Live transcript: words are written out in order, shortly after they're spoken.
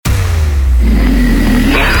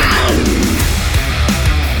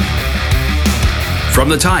From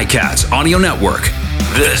the Ticats Audio Network,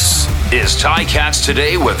 this is Ticats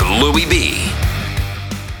Today with Louie B.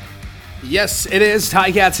 Yes, it is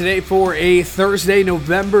Ticats Today for a Thursday,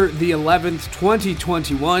 November the 11th,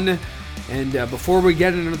 2021. And before we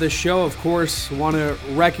get into the show, of course, I want to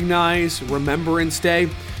recognize Remembrance Day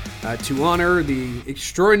to honor the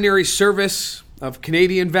extraordinary service of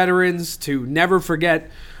Canadian veterans, to never forget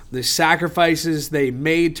the sacrifices they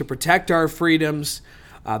made to protect our freedoms,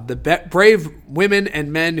 the brave women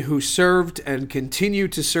and men who served and continue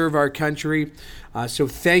to serve our country. So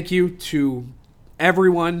thank you to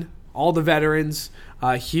everyone, all the veterans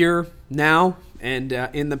here now and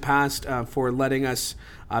in the past for letting us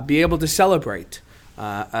be able to celebrate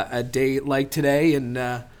a day like today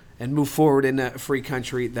and move forward in a free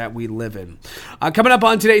country that we live in. Coming up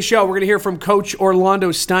on today's show, we're going to hear from Coach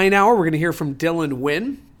Orlando Steinauer. We're going to hear from Dylan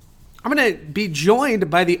Wynn. I'm going to be joined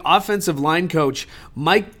by the offensive line coach,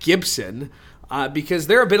 Mike Gibson, because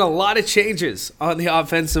there have been a lot of changes on the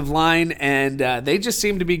offensive line, and they just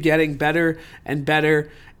seem to be getting better and better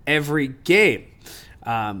every game.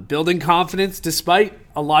 Building confidence despite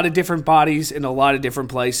a lot of different bodies in a lot of different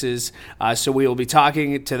places. So we will be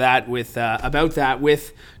talking to that about that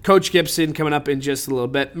with Coach Gibson coming up in just a little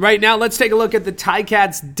bit. Right now, let's take a look at the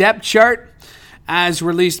Ticats depth chart as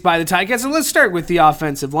released by the Ticats. And let's start with the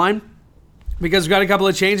offensive line, because we've got a couple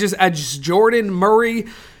of changes as Jordan Murray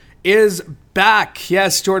is back.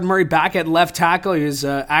 Yes, Jordan Murray back at left tackle. He was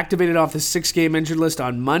activated off the 6-game injured list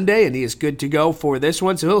on Monday, and he is good to go for this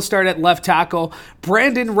one. So he'll start at left tackle.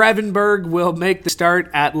 Brandon Revenberg will make the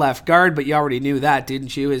start at left guard, but you already knew that,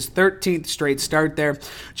 didn't you? His 13th straight start there.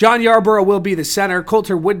 John Yarborough will be the center.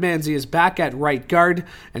 Coulter Woodmansey is back at right guard,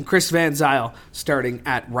 and Chris Van Zyl starting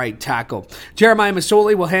at right tackle. Jeremiah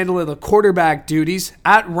Masoli will handle the quarterback duties.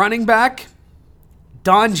 At running back,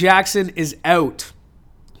 Don Jackson is out.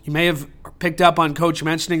 You may have picked up on Coach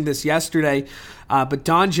mentioning this yesterday, but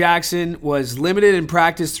Don Jackson was limited in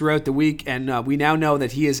practice throughout the week, and we now know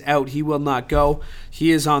that he is out. He will not go. He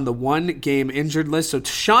is on the 1-game injured list. So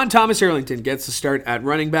Sean Thomas Erlington gets the start at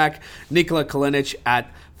running back, Nikola Kalinic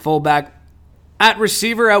at fullback. At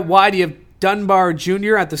receiver, out wide, you have Dunbar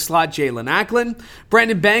Jr. at the slot, Jalen Acklin,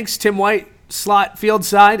 Brandon Banks, Tim White, slot field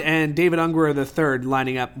side, and David Ungwer III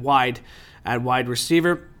lining up wide at wide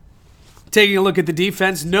receiver. Taking a look at the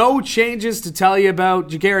defense, no changes to tell you about.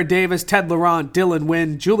 Jagera Davis, Ted Laurent, Dylan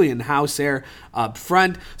Wynn, Julian Hauser up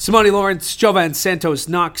front. Simone Lawrence, Jovan Santos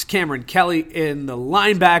Knox, Cameron Kelly in the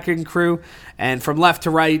linebacking crew. And from left to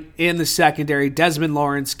right in the secondary, Desmond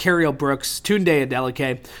Lawrence, Cariel Brooks, Tunde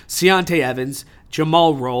Adeleke, Ciante Evans,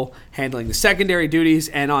 Jamal Roll handling the secondary duties.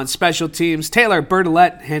 And on special teams, Taylor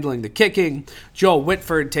Bertolet handling the kicking, Joel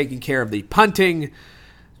Whitford taking care of the punting.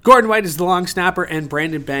 Gordon White is the long snapper, and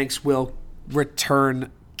Brandon Banks will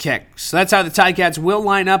return kicks. So that's how the Ticats will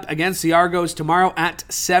line up against the Argos tomorrow at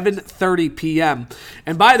 7:30 p.m.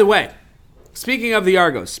 And by the way, speaking of the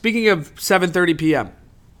Argos, speaking of 7:30 p.m.,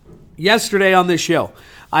 yesterday on this show,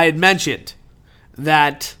 I had mentioned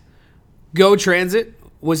that Go Transit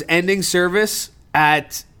was ending service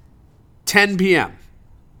at 10 p.m.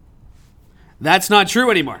 That's not true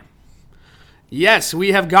anymore. Yes,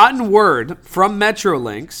 we have gotten word from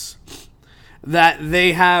Metrolinx that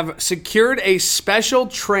they have secured a special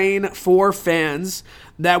train for fans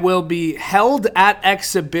that will be held at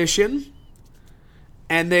exhibition,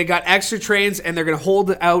 and they got extra trains, and they're going to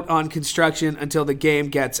hold it out on construction until the game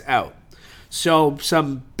gets out. So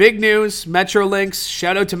some big news, Metrolinx.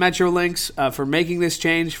 Shout out to Metrolinx for making this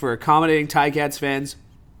change, for accommodating Ticats fans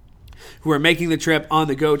who are making the trip on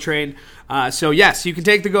the GO train. So yes, you can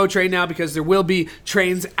take the GO train now, because there will be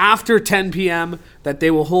trains after 10 p.m. that they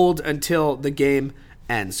will hold until the game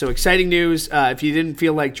ends. So exciting news if you didn't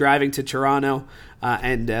feel like driving to Toronto,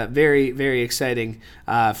 and very, very exciting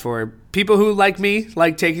for people who, like me,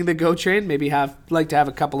 like taking the GO train, maybe like to have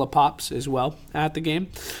a couple of pops as well at the game.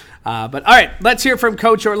 But all right, let's hear from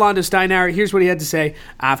Coach Orlando Steinauer. Here's what he had to say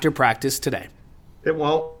after practice today.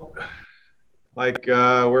 We're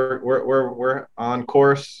on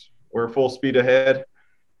course. We're full speed ahead,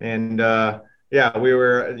 and we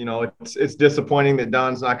were. It's disappointing that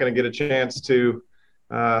Don's not going to get a chance to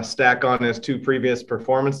stack on his 2 previous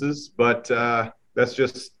performances, but that's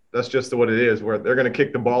just what it is. They're going to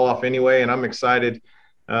kick the ball off anyway, and I'm excited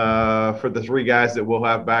for the 3 guys that we'll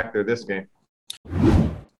have back there this game.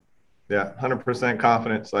 Yeah, 100%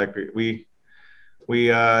 confidence. Like we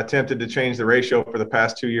attempted to change the ratio for the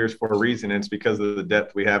past 2 years for a reason, and it's because of the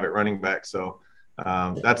depth we have at running back. So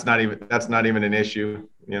that's not even an issue.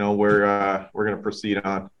 We're going to proceed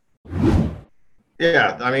on.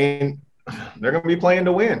 Yeah, I mean, they're going to be playing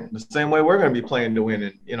to win the same way we're going to be playing to win.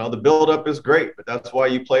 And, you know, the buildup is great, but that's why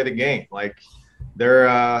you play the game. Like, they're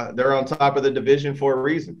on top of the division for a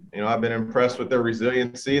reason. You know, I've been impressed with their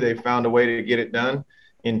resiliency. They found a way to get it done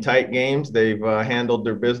in tight games. They've handled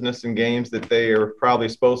their business in games that they are probably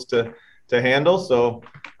supposed to handle. So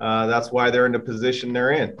that's why they're in the position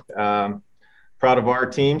they're in. Proud of our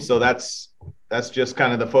team. So that's just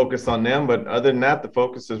kind of the focus on them. But other than that, the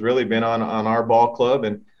focus has really been on our ball club.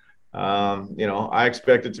 And, you know, I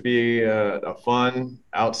expect it to be a fun,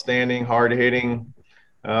 outstanding, hard-hitting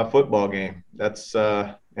football game. That's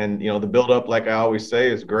and, you know, the build-up, like I always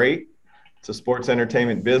say, is great. It's a sports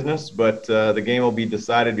entertainment business, but the game will be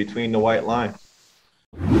decided between the white line.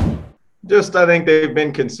 I think they've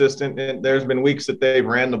been consistent. And there's been weeks that they've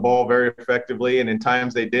ran the ball very effectively, and in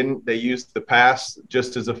times they didn't. They used the pass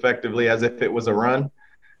just as effectively as if it was a run.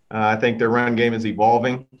 I think their run game is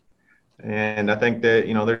evolving, and I think that,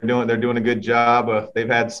 you know, they're doing a good job. They've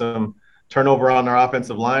had some turnover on their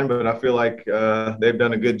offensive line, but I feel like they've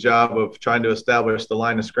done a good job of trying to establish the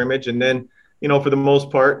line of scrimmage. And then, you know, for the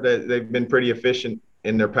most part, they've been pretty efficient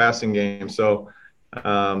in their passing game. So,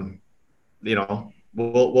 you know,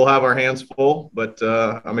 we'll have our hands full, but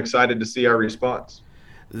I'm excited to see our response.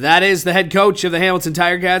 That is the head coach of the Hamilton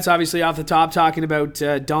Tiger Cats, obviously off the top, talking about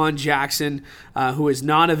Don Jackson, who is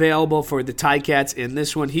not available for the Ticats in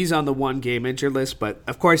this one. He's on the one-game injured list, but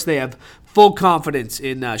of course they have full confidence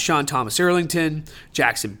in Sean Thomas Erlington,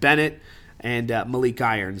 Jackson Bennett, and Malik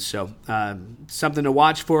Irons. So something to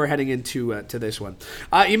watch for heading into to this one.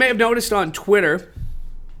 You may have noticed on Twitter,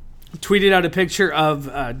 tweeted out a picture of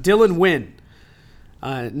Dylan Wynn.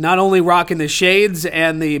 Not only rocking the shades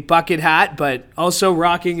and the bucket hat, but also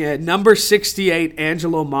rocking a number 68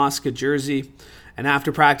 Angelo Mosca jersey. And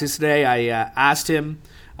after practice today, I asked him,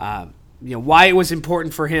 why it was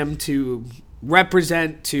important for him to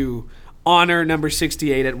represent, to honor number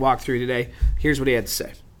 68 at walkthrough today. Here's what he had to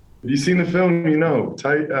say. Have you seen the film? You know,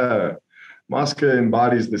 Mosca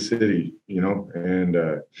embodies the city, you know, and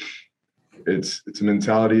it's a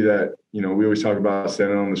mentality that, you know, we always talk about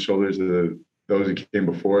standing on the shoulders of those who came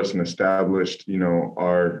before us and established, you know,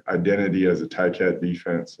 our identity as a Ticat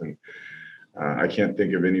defense. And I can't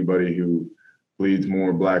think of anybody who bleeds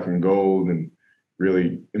more black and gold and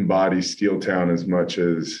really embodies Steel Town as much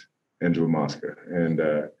as Angelo Mosca. And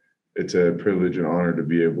it's a privilege and honor to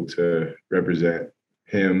be able to represent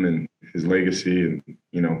him and his legacy and,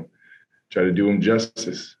 you know, try to do him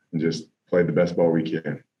justice and just play the best ball we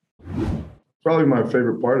can. Probably my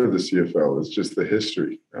favorite part of the CFL is just the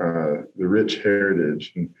history, the rich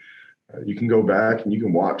heritage. And you can go back and you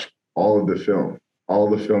can watch all the film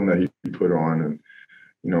that he put on and,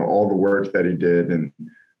 you know, all the work that he did. And,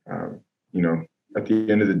 you know, at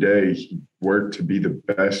the end of the day, he worked to be the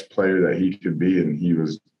best player that he could be. And he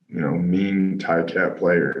was, you know, mean Ticat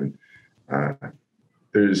player. And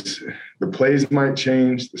the plays might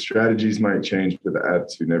change, the strategies might change, but the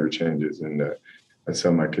attitude never changes. And that's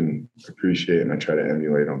something I can appreciate and I try to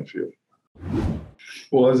emulate on the field.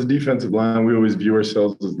 Well, as a defensive line, we always view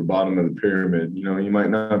ourselves as the bottom of the pyramid. You know, you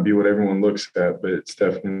might not be what everyone looks at, but it's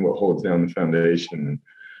definitely what holds down the foundation.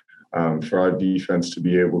 For our defense to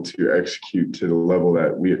be able to execute to the level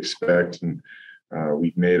that we expect, and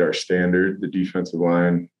we've made our standard, the defensive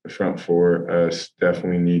line, the front four, us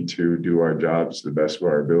definitely need to do our jobs to the best of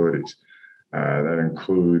our abilities. That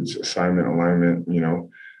includes assignment, alignment, you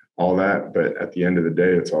know, all that. But at the end of the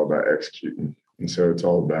day, it's all about executing. And so it's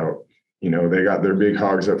all about, you know, they got their big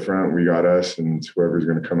hogs up front. We got us, and it's whoever's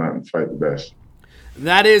going to come out and fight the best.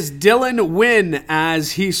 That is Dylan Wynn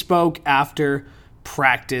as he spoke after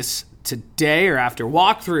practice today, or after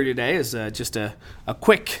walkthrough today, is just a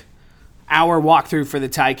quick hour walkthrough for the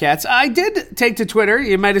Ticats. I did take to Twitter.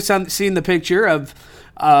 You might have seen the picture of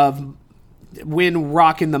Wynn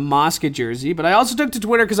rocking the Mosca jersey, but I also took to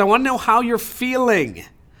Twitter because I want to know how you're feeling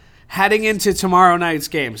heading into tomorrow night's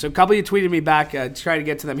game. So a couple of you tweeted me back, try to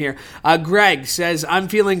get to them here. Greg says, I'm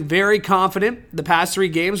feeling very confident. The past 3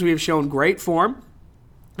 games we have shown great form,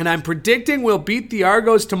 and I'm predicting we'll beat the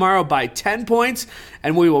Argos tomorrow by 10 points,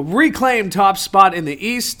 and we will reclaim top spot in the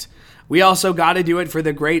East. We also got to do it for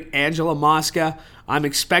the great Angelo Mosca. I'm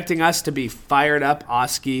expecting us to be fired up,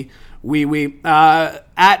 Oski.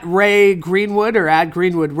 At Ray Greenwood, or at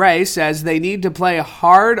Greenwood Ray, says they need to play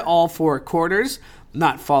hard all 4 quarters,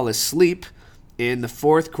 not fall asleep in the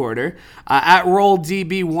 4th quarter. At Roll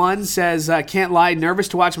DB1 says, can't lie, nervous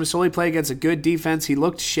to watch Masoli play against a good defense. He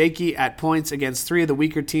looked shaky at points against 3 of the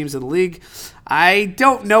weaker teams in the league. I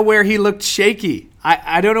don't know where he looked shaky.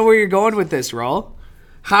 I don't know where you're going with this, Roll.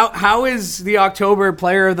 How is the October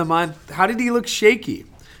Player of the Month? How did he look shaky?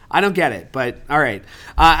 I don't get it, but all right.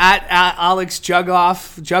 At Alex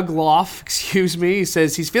Jugloff, excuse me, he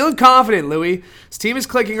says he's feeling confident, Louis. His team is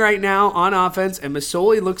clicking right now on offense, and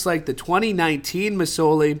Masoli looks like the 2019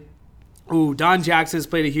 Masoli. Ooh, Don Jackson has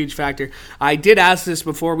played a huge factor. I did ask this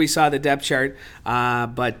before we saw the depth chart,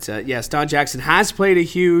 but yes, Don Jackson has played a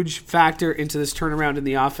huge factor into this turnaround in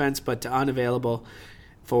the offense, but unavailable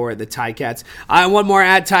for the Ticats. One more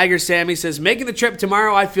at Tiger Sammy says, making the trip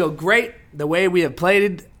tomorrow, I feel great. The way we have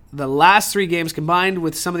played the last 3 games combined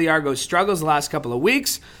with some of the Argos' struggles the last couple of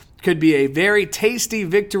weeks could be a very tasty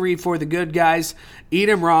victory for the good guys. Eat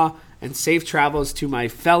 'em raw. And safe travels to my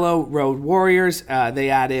fellow road warriors. They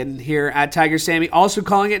add in here at Tiger Sammy. Also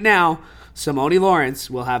calling it now, Simone Lawrence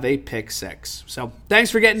will have a pick 6. So thanks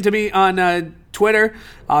for getting to me on Twitter.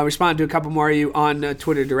 I'll respond to a couple more of you on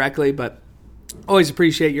Twitter directly, but always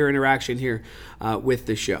appreciate your interaction here with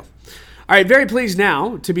the show. All right, very pleased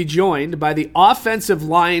now to be joined by the offensive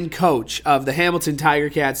line coach of the Hamilton Tiger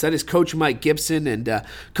Cats. That is Coach Mike Gibson. And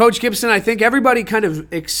Coach Gibson, I think everybody kind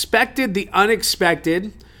of expected the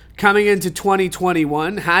unexpected coming into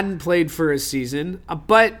 2021, hadn't played for a season,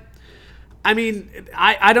 but I mean,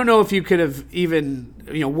 I don't know if you could have even,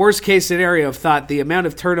 worst case scenario, have thought the amount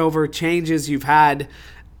of turnover changes you've had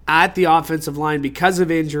at the offensive line because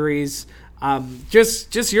of injuries.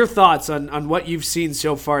 Just your thoughts on what you've seen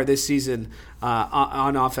so far this season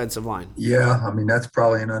on offensive line. Yeah, I mean, that's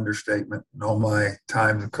probably an understatement. In all my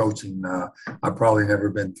time of coaching, I've probably never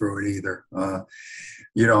been through it either.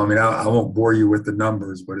 I won't bore you with the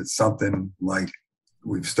numbers, but it's something like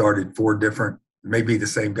we've started 4 different, maybe the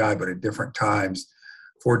same guy, but at different times,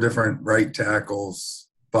 4 different right tackles,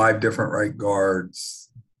 5 different right guards,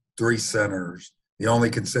 3 centers. The only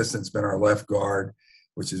consistent's been our left guard,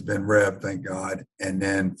 which has been Rev, thank God, and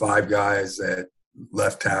then 5 guys at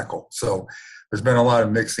left tackle. So there's been a lot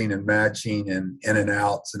of mixing and matching and in and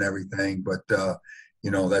outs and everything, but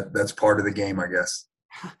that's part of the game, I guess.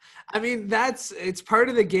 I mean, it's part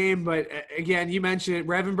of the game, but again, you mentioned it,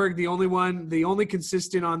 Revenberg, the only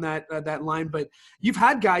consistent on that line, but you've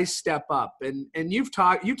had guys step up and you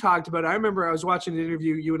talked about it. I remember I was watching an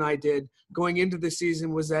interview you and I did going into the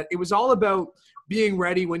season, was that it was all about being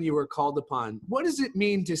ready when you were called upon. What does it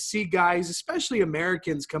mean to see guys, especially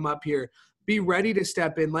Americans, come up here, be ready to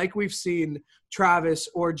step in, like we've seen Travis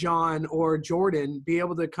or John or Jordan be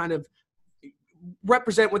able to kind of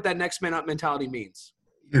represent what that next man up mentality means?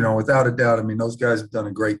 Without a doubt, I mean, those guys have done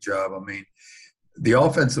a great job. I mean, the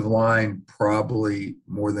offensive line, probably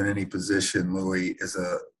more than any position, Louis, is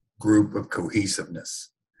a group of cohesiveness.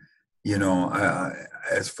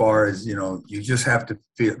 As far as, you just have to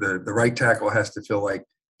feel the right tackle has to feel like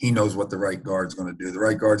he knows what the right guard's going to do. The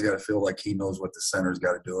right guard's got to feel like he knows what the center's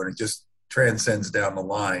got to do. And it just transcends down the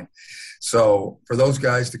line. So for those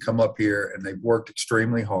guys to come up here, and they've worked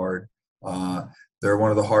extremely hard, they're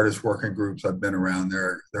one of the hardest working groups I've been around.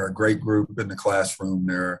 They're a great group in the classroom.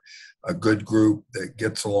 They're a good group that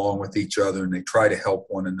gets along with each other, and they try to help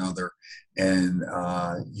one another. And,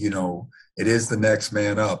 it is the next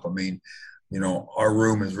man up. I mean, our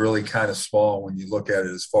room is really kind of small when you look at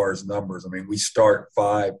it as far as numbers. I mean, we start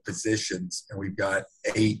 5 positions, and we've got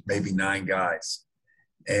 8, maybe 9 guys,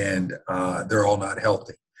 and they're all not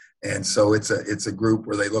healthy. And so it's a group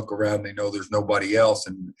where they look around and they know there's nobody else.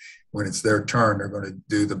 And when it's their turn, they're going to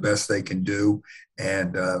do the best they can do.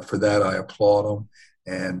 And for that, I applaud them.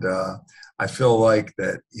 And I feel like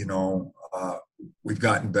that, we've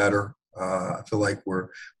gotten better. I feel like we're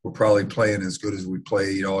probably playing as good as we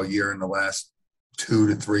played all year in the last 2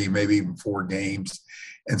 to 3, maybe even 4 games.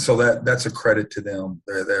 And so that's a credit to them.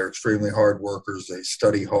 They're extremely hard workers. They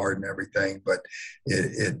study hard and everything, but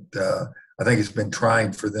I think it's been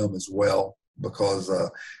trying for them as well because,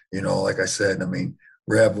 like I said, I mean,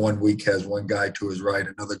 Rev one week has one guy to his right,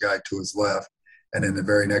 another guy to his left, and then the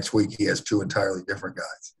very next week he has 2 entirely different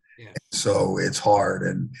guys. Yeah. So it's hard,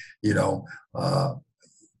 and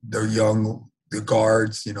they're young. The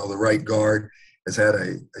guards, the right guard has had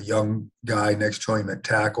a young guy next to him at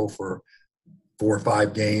tackle for 4 or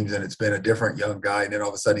 5 games, and it's been a different young guy, and then all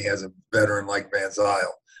of a sudden he has a veteran like Van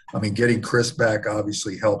Zyl. I mean, getting Chris back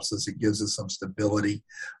obviously helps us. It gives us some stability.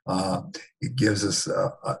 It gives us,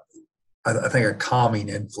 I think, a calming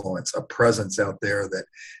influence, a presence out there that,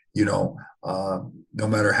 no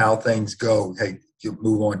matter how things go, hey, you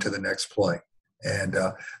move on to the next play. And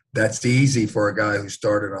that's easy for a guy who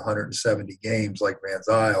started 170 games like Van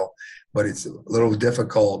Zyl, but it's a little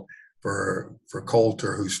difficult for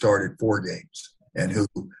Coulter, who started 4 games and who,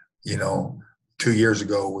 2 years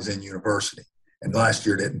ago was in university. And last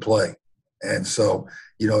year didn't play. And so,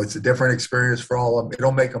 it's a different experience for all of them.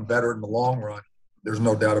 It'll make them better in the long run. There's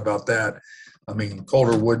no doubt about that. I mean,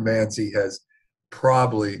 Colter Woodmansey has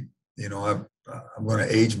probably, I'm going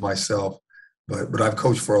to age myself, but I've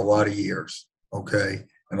coached for a lot of years, okay,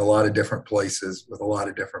 in a lot of different places with a lot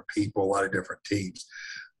of different people, a lot of different teams.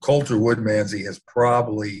 Colter Woodmansey has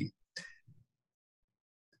probably,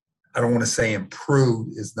 I don't want to say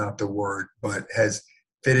improved is not the word, but has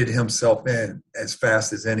fitted himself in as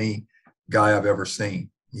fast as any guy I've ever seen,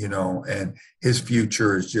 and his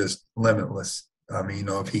future is just limitless. I mean,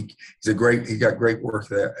 if he's got great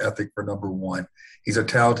work ethic for number one. He's a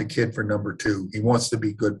talented kid for number two. He wants to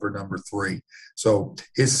be good for number three. So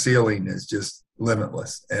his ceiling is just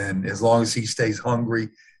limitless. And as long as he stays hungry,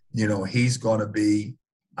 he's going to be,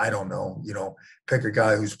 I don't know, pick a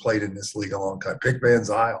guy who's played in this league a long time. Pick Van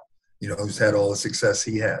Zyl, who's had all the success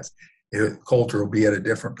he has. Colter will be at a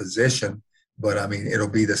different position, but I mean, it'll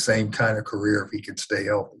be the same kind of career if he can stay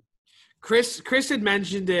healthy. Chris had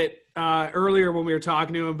mentioned it earlier when we were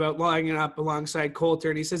talking to him about lining up alongside Colter,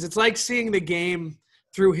 and he says it's like seeing the game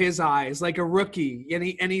through his eyes, like a rookie,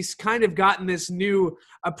 and he's kind of gotten this new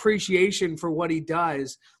appreciation for what he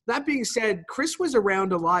does. That being said, Chris was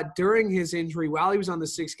around a lot during his injury while he was on the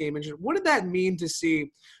 6-game injury. What did that mean to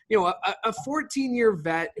see, a 14-year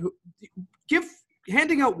vet who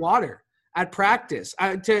handing out water at practice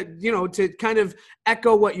to kind of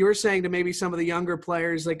echo what you're saying to maybe some of the younger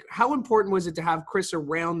players? Like, how important was it to have Chris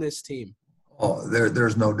around this team? Oh,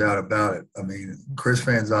 there's no doubt about it. I mean, Chris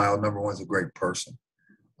Van Zyl, number one, is a great person.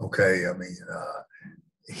 Okay. I mean,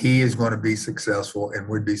 he is going to be successful and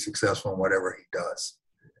would be successful in whatever he does.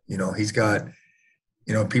 He's got,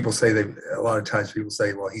 people say a lot of times people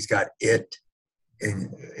say, well, he's got it.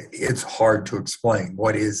 And it's hard to explain.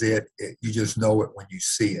 What is it? You just know it when you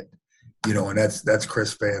see it. And that's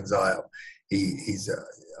Chris Van Zyl. He's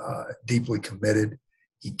deeply committed.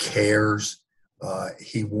 He cares.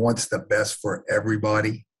 He wants the best for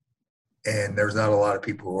everybody. And there's not a lot of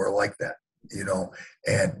people who are like that,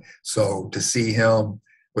 And so to see him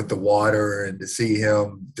with the water and to see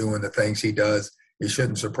him doing the things he does, it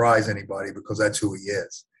shouldn't surprise anybody because that's who he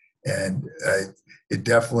is. And it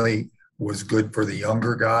definitely was good for the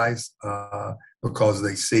younger guys because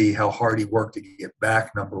they see how hard he worked to get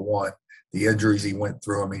back, number one. The injuries he went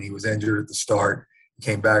through. I mean, he was injured at the start. He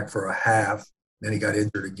came back for a half. Then he got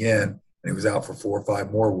injured again, and he was out for 4 or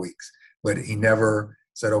 5 more weeks. But he never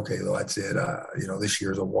said, okay, well, that's it. This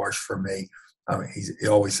year's a wash for me. I mean, he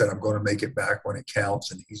always said, I'm going to make it back when it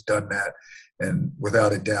counts, and he's done that. And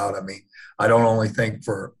without a doubt, I mean, I know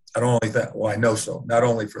so, not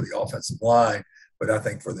only for the offensive line, but I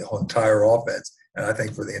think for the whole entire offense, and I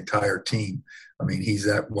think for the entire team. I mean, he's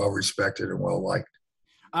that well-respected and well-liked.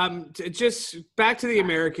 Just back to the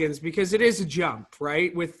Americans, because it is a jump,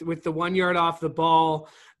 right? With the 1 yard off the ball,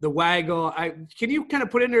 the waggle. Can you kind of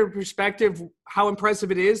put into perspective how impressive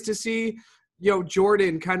it is to see,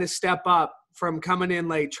 Jordan kind of step up from coming in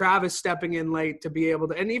late, Travis stepping in late to be able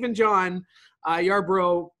to, and even John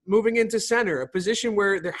Yarbrough moving into center, a position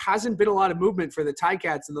where there hasn't been a lot of movement for the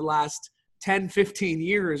Ticats in the last 10, 15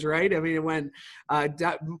 years, right? I mean, it went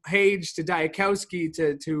Hage to Diakowski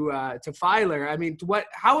to Filer. I mean,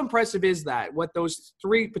 how impressive is that? What those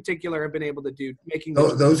three particular have been able to do, making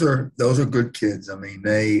those are good kids. I mean,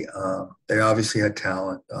 they obviously had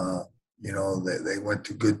talent. They went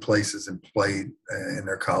to good places and played in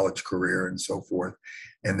their college career and so forth,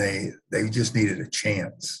 and they just needed a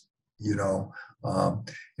chance.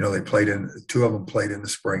 They played in, 2 of them played in the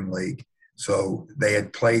spring league. So they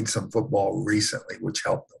had played some football recently, which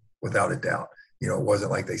helped them without a doubt. It wasn't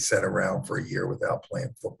like they sat around for a year without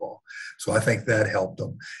playing football. So I think that helped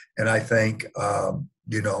them. And I think,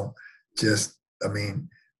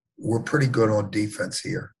 we're pretty good on defense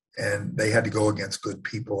here. And they had to go against good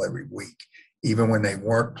people every week. Even when they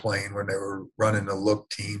weren't playing, when they were running the look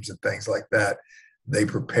teams and things like that, they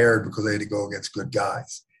prepared because they had to go against good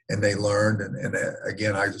guys. And they learned, and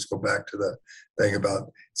again, I just go back to the thing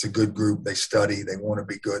about it's a good group. They study, they want to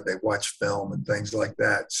be good, they watch film and things like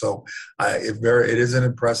that. So it is an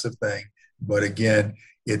impressive thing, but again,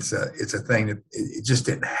 it's a thing that it just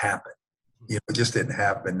didn't happen. It just didn't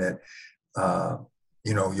happen that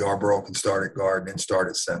Yarbrough can start at guard and then start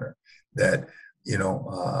at center. That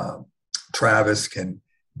Travis can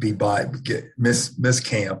miss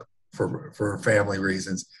camp for family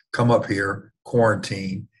reasons, come up here,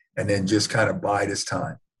 quarantine, and then just kind of bide his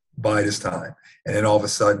time. And then all of a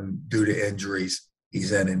sudden, due to injuries,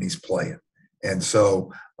 he's in and he's playing. And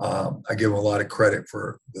so I give him a lot of credit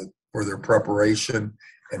for their preparation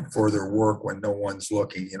and for their work when no one's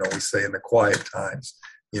looking. We say in the quiet times,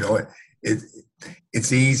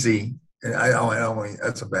 it's easy. And I don't want,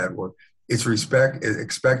 that's a bad word. it's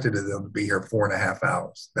expected of them to be here 4.5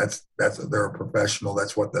 hours. They're a professional.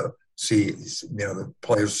 That's what the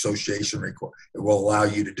Players Association it will allow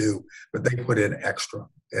you to do, but they put in extra,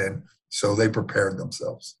 and so they prepared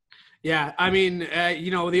themselves. Yeah, I mean,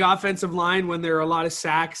 the offensive line, when there are a lot of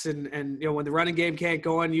sacks and when the running game can't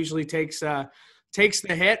go on, usually takes the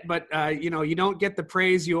hit, but you don't get the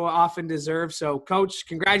praise you often deserve. So, Coach,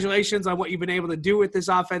 congratulations on what you've been able to do with this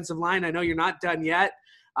offensive line. I know you're not done yet.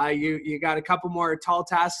 You got a couple more tall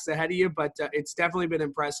tasks ahead of you, but it's definitely been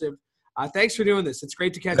impressive. Thanks for doing this. It's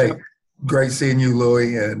great to catch up. Great seeing you,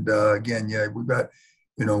 Louie. And again, we've got,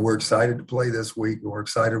 we're excited to play this week, and we're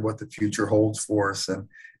excited what the future holds for us. And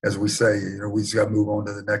as we say, we just got to move on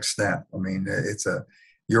to the next snap. I mean,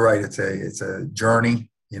 you're right. It's a journey,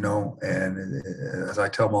 and as I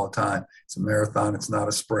tell them all the time, it's a marathon. It's not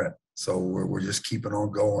a sprint. So we're just keeping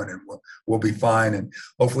on going, and we'll be fine. And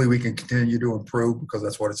hopefully we can continue to improve, because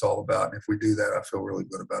that's what it's all about. And if we do that, I feel really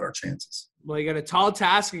good about our chances. Well, you got a tall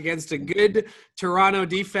task against a good Toronto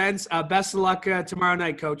defense. Best of luck tomorrow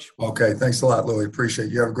night, Coach. Okay. Thanks a lot, Louie. Appreciate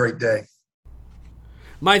it. You have a great day.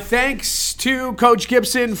 My thanks to Coach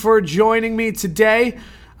Gibson for joining me today.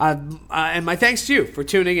 And my thanks to you for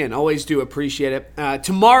tuning in. Always do appreciate it.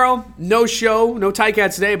 Tomorrow, no show, no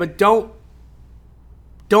Ticats today, but don't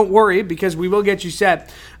worry, because we will get you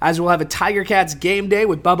set, as we'll have a Tiger Cats game day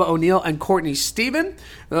with Bubba O'Neill and Courtney Stephen.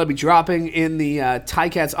 They'll be dropping in the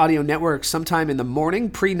Ticats audio network sometime in the morning,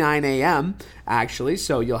 pre-9 a.m., actually.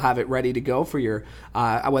 So you'll have it ready to go for your,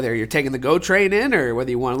 whether you're taking the GO train in or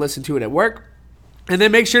whether you want to listen to it at work. And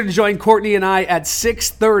then make sure to join Courtney and I at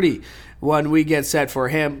 6:30 when we get set for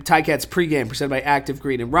him. Ticats pregame presented by Active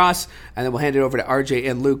Green and Ross. And then we'll hand it over to RJ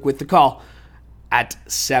and Luke with the call at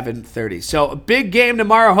 7:30. So a big game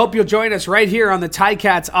tomorrow. Hope you'll join us right here on the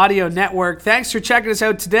Ticats audio network. Thanks for checking us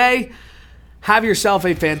out today. Have yourself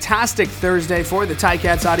a fantastic Thursday for the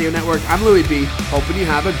Ticats audio network. I'm Louie B. Hoping you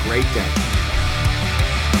have a great day.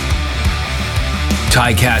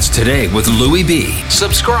 Ticats Today with Louie B.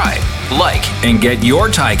 Subscribe, like, and get your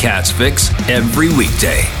Ticats fix every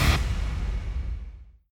weekday.